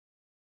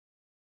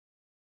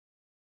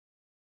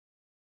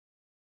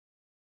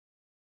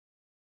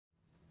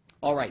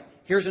All right,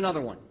 here's another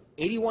one.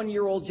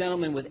 81-year-old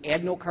gentleman with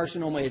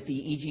adenocarcinoma at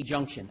the EG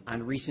junction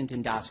on recent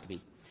endoscopy.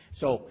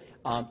 So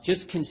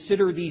just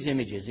consider these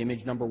images.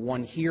 Image number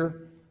 1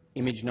 here,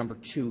 image number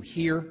 2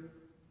 here,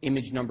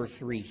 image number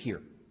 3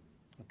 here.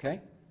 Okay?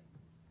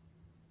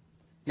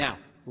 Now,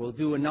 we'll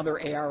do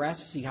another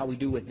ARS, see how we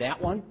do with that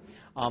one.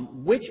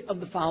 Which of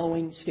the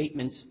following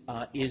statements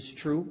is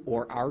true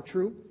or are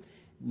true?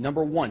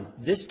 Number 1,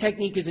 this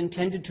technique is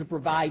intended to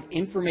provide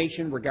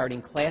information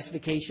regarding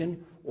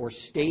classification or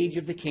stage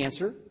of the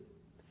cancer.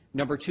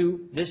 Number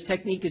 2, this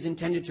technique is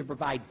intended to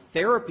provide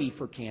therapy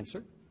for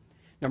cancer.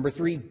 Number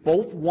 3,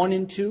 both 1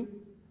 and 2.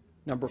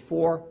 Number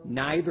 4,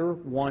 neither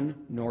 1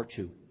 nor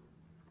 2.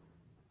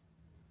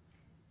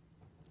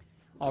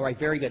 All right,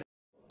 very good.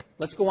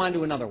 Let's go on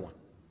to another one.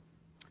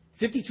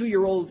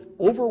 52-year-old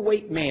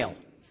overweight male.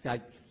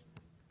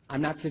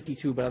 I'm not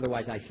 52, but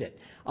otherwise I fit.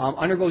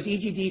 Undergoes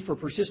EGD for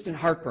persistent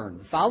heartburn.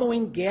 The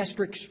following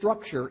gastric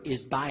structure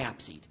is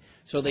biopsied.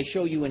 So they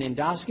show you an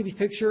endoscopy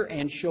picture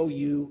and show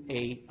you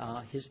a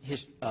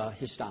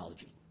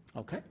histology.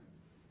 Okay?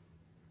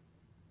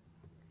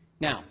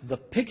 Now, the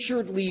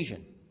pictured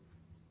lesion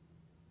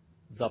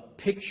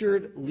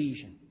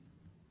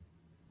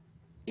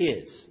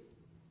is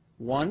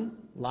 1,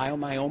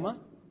 leiomyoma.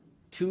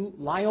 2,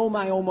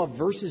 leiomyoma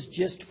versus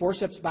GIST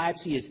forceps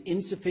biopsy is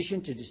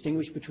insufficient to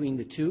distinguish between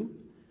the two.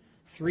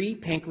 3,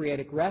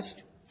 pancreatic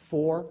rest.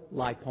 4,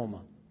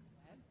 lipoma.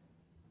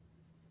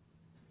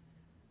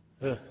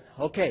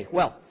 Okay,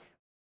 well,